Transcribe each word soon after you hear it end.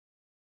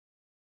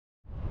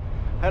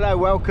Hello,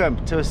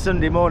 welcome to a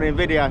Sunday morning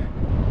video.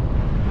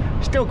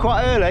 Still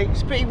quite early,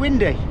 it's pretty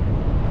windy.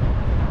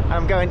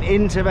 I'm going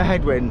into the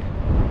headwind.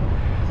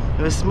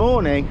 This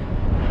morning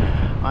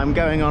I'm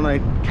going on a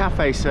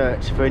cafe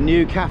search for a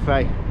new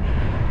cafe,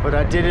 but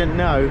I didn't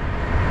know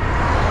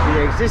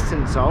the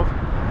existence of,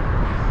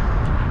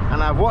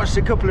 and I've watched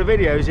a couple of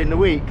videos in the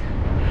week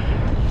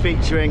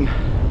featuring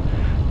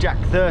Jack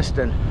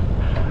Thurston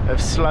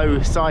of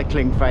slow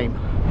cycling fame.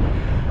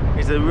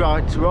 He's the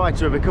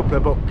writer of a couple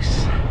of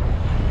books.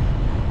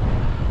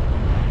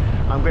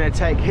 I'm going to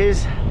take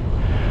his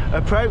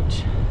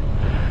approach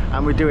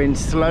and we're doing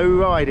slow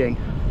riding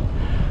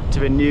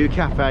to the new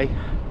cafe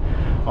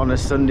on a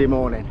Sunday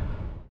morning.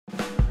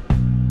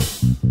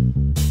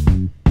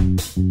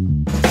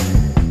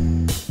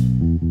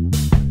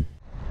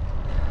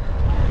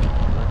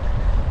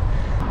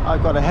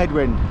 I've got a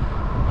headwind,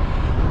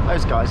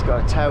 those guys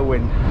got a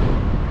tailwind.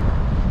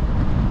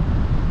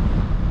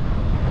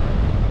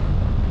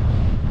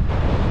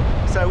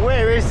 So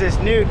where is this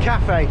new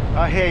cafe,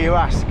 I hear you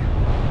ask?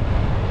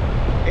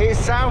 It's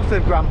south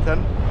of Grantham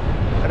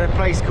at a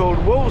place called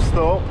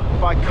Woolsthorpe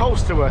by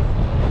Colsterworth.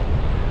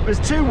 There's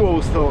two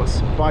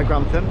Woolsthorpes by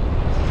Grantham.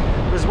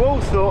 There's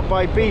Woolsthorpe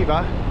by Beaver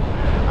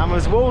and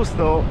there's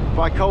Woolsthorpe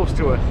by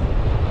Colsterworth.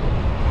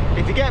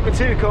 If you get the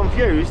two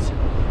confused,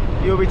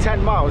 you'll be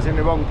 10 miles in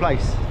the wrong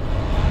place.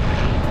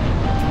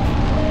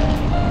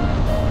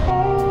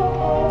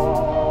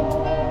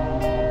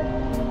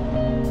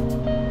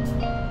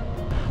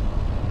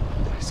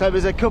 So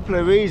there's a couple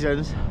of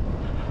reasons,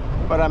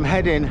 but I'm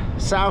heading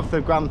south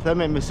of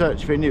Grantham in the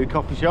search for a new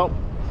coffee shop.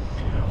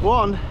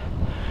 One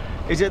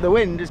is that the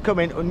wind is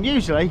coming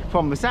unusually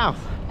from the south,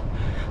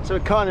 so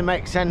it kind of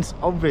makes sense,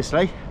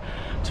 obviously,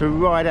 to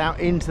ride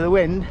out into the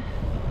wind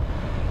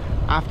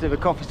after the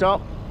coffee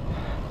stop,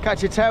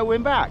 catch a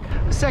tailwind back.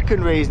 The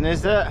second reason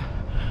is that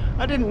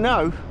I didn't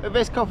know of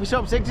this coffee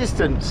shop's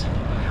existence.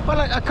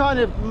 Well, I kind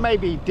of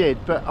maybe did,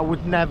 but I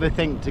would never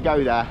think to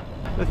go there.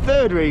 The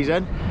third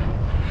reason,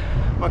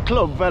 my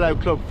club, Velo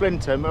Club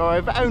Flintham, who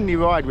I've only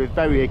ride with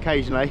very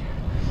occasionally,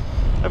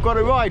 I've got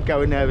a ride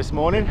going there this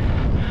morning.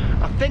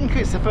 I think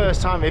it's the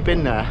first time they've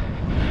been there.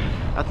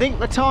 I think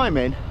the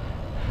timing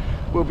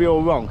will be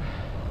all wrong,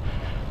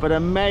 but I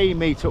may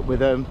meet up with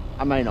them,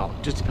 I may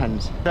not, just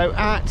depends. So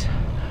at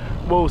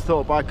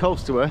Woolsthorpe by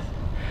Colsterworth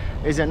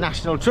is a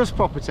National Trust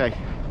property.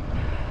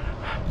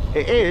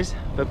 It is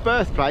the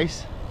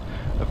birthplace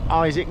of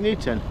Isaac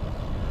Newton,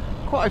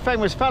 quite a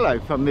famous fellow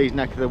from these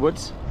neck of the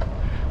woods.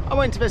 I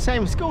went to the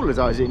same school as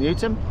Isaac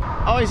Newton.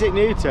 Isaac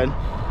Newton,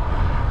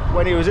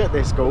 when he was at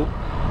this school,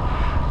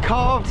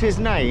 carved his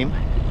name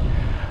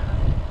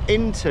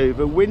into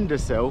the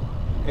windowsill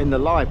in the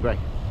library.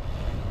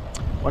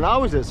 When I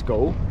was at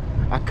school,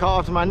 I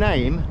carved my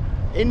name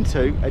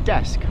into a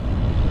desk.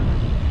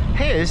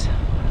 His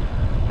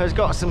has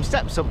got some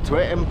steps up to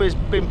it and has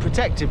been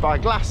protected by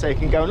glass so you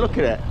can go and look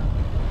at it.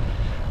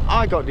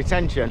 I got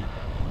detention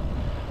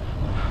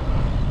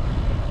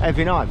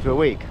every night for a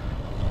week.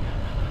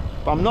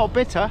 But I'm not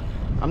bitter.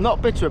 I'm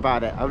not bitter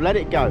about it. I've let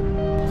it go.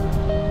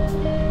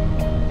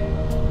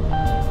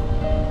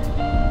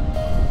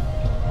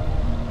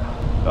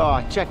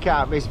 Oh, check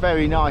out this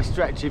very nice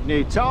stretch of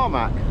new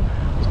tarmac.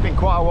 It's been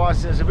quite a while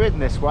since I've ridden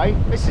this way.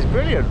 This is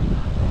brilliant.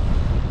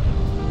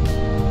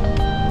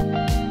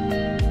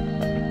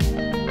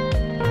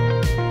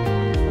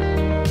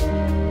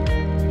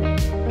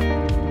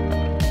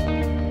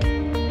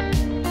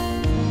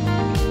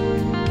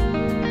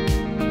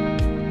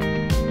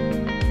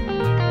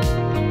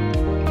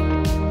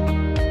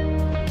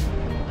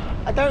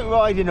 I don't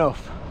ride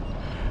enough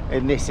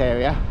in this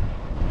area.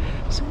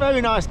 It's a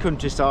very nice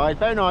countryside,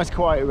 very nice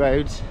quiet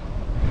roads.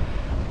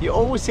 You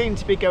always seem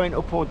to be going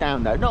up or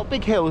down though, not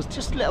big hills,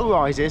 just little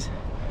rises.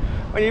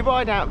 When you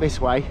ride out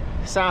this way,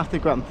 south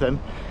of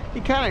Grantham,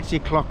 you can actually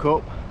clock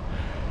up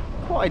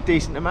quite a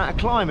decent amount of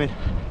climbing.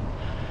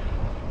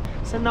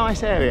 It's a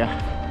nice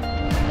area.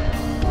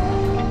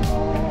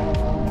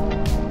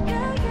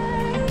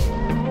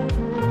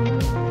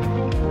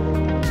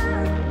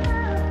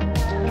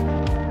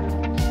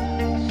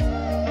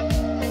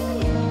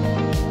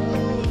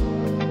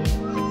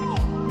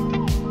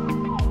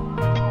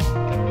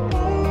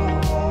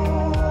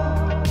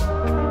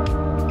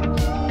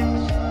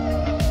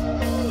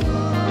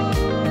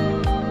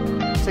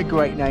 A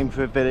great name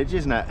for a village,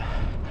 isn't it?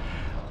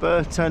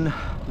 Burton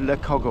le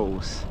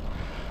Coggles,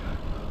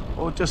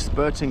 or just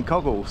Burton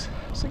Coggles.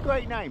 It's a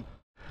great name.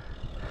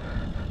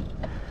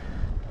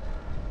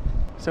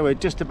 So we're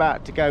just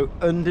about to go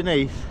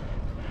underneath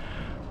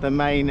the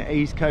main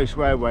East Coast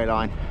Railway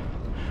line.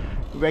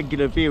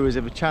 Regular viewers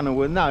of the channel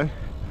will know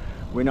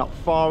we're not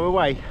far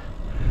away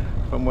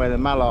from where the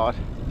Mallard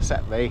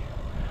set the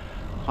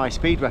high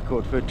speed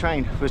record for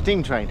a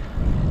steam train.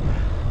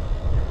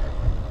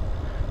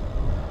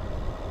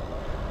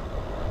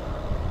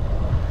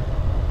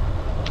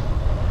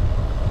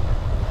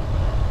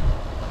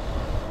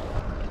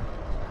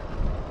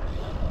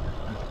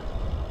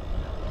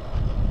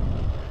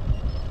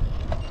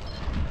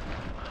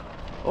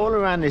 All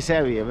around around this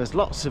area there's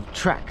lots of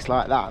tracks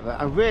like that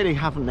I really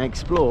haven't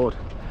explored.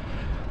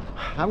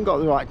 I haven't got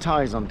the right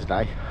tyres on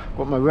today. I've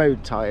got my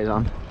road tyres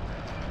on.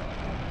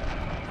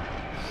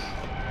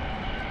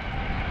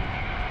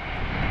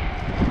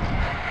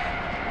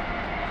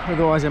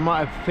 Otherwise I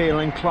might feel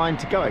inclined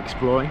to go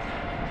exploring.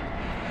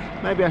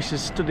 Maybe I should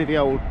study the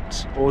old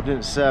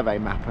Ordnance Survey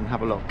map and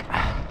have a look.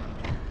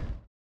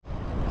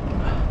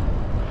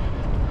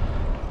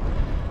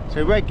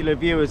 So regular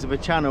viewers of the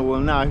channel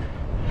will know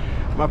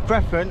my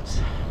preference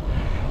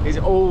is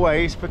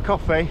always for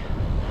coffee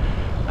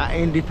at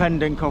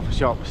independent coffee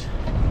shops.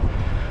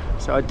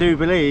 So I do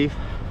believe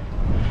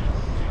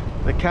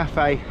the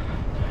cafe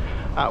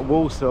at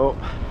Woolsthorpe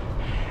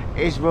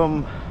is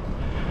run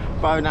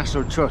by the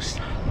National Trust.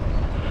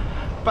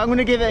 But I'm going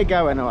to give it a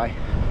go anyway.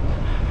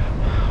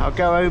 I'll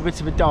go over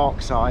to the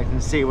dark side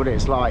and see what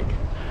it's like.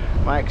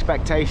 My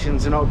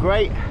expectations are not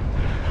great,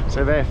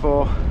 so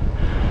therefore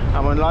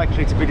I'm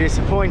unlikely to be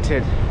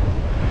disappointed.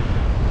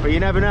 But you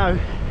never know.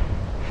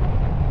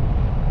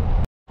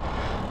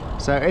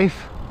 So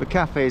if the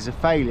cafe is a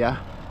failure,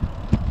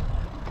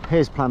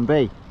 here's plan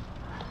B.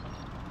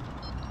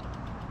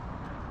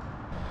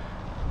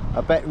 I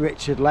bet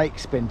Richard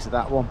Lake's been to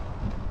that one.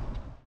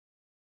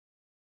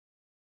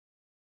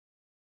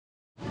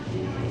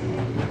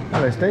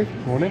 Hello Steve.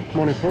 Morning.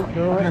 Morning Paul.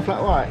 You alright? Having a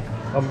flat white?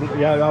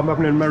 I'm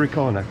having an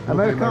Americano.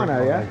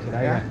 Americano, yeah?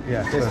 Today,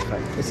 yeah,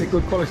 perfect. It's a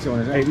good quality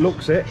one, isn't it? It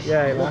looks it,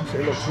 yeah, it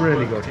looks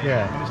really good,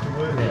 yeah.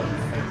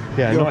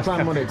 Yeah, Your nice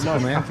plan wanted to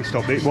come here? coffee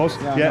stop. It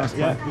was, yeah,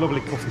 nice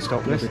lovely coffee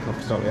stop. Lovely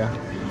coffee stop,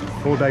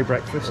 yeah. All-day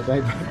breakfast.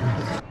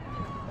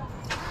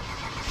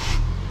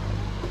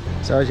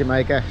 So as you may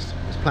have guessed,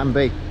 it's plan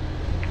B.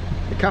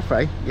 The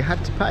cafe, you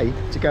had to pay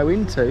to go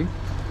into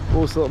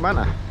Woolsthorpe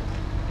Manor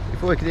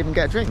before we could even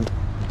get a drink.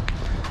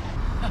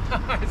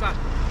 Is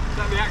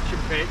that the action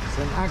pic? It's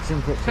an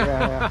action picture,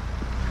 yeah.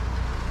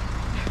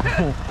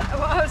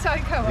 Well, so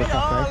come on. Oh,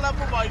 I love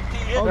my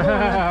dear.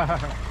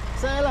 Oh,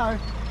 say hello.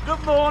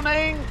 Good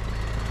morning.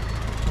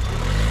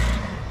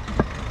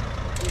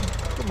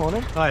 Good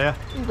morning. Oh yeah.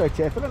 He's very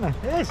cheerful, isn't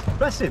he? It is,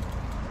 bless him.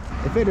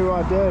 If he'd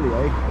arrived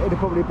earlier, he'd have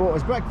probably bought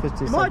us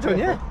breakfast. He might have done,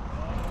 yeah.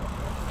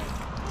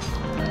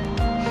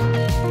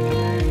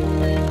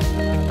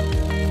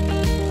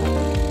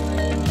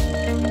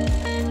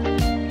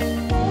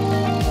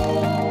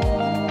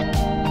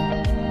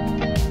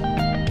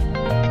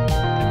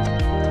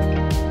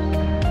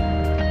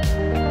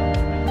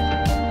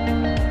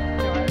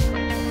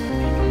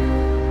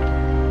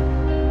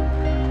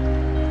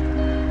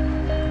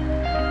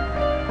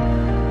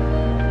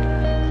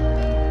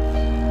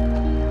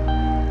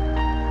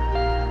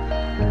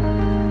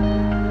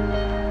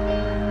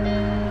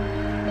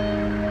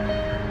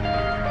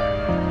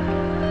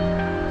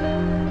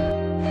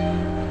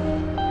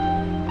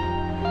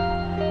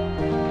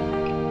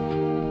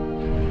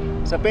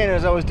 So being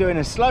as I was doing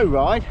a slow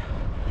ride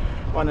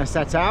when I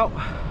set out,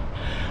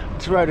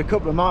 to rode a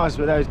couple of miles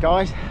with those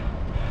guys.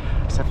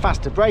 It's a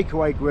faster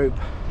breakaway group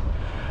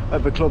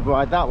of the club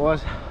ride that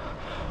was.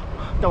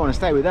 Don't want to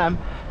stay with them.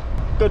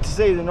 Good to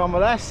see them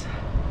nonetheless.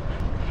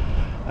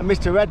 And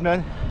Mr.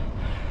 Redman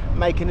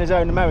making his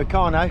own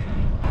Americano.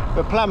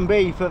 But plan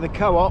B for the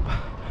co-op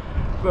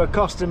for a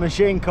Costa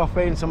machine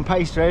coffee and some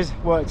pastries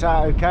worked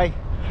out okay.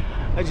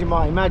 As you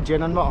might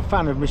imagine, I'm not a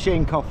fan of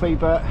machine coffee,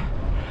 but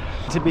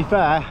to be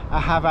fair, I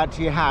have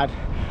actually had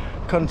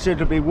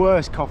considerably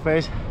worse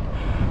coffees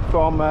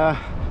from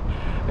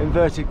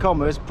inverted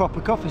commas proper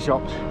coffee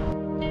shops.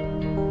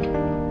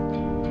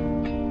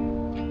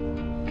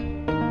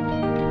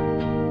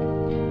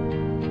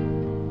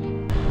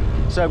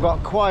 So I've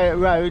got quiet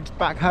roads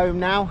back home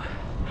now.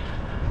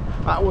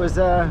 That was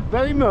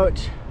very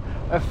much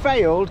a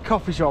failed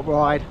coffee shop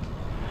ride.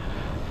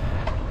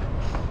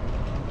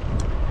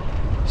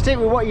 Stick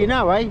with what you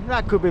know, eh?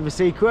 That could be the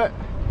secret.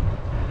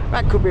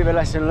 That could be the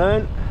lesson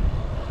learned.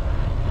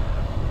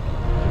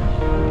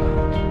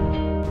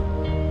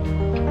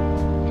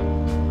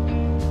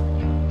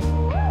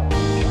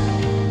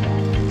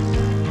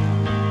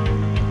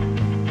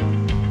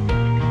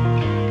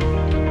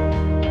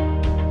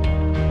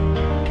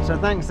 So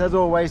thanks as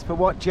always for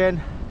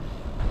watching.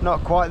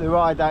 Not quite the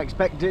ride I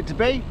expected it to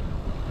be,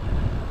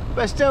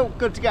 but still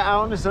good to get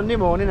out on a Sunday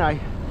morning, eh?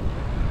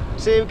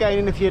 See you again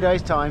in a few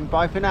days' time.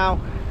 Bye for now.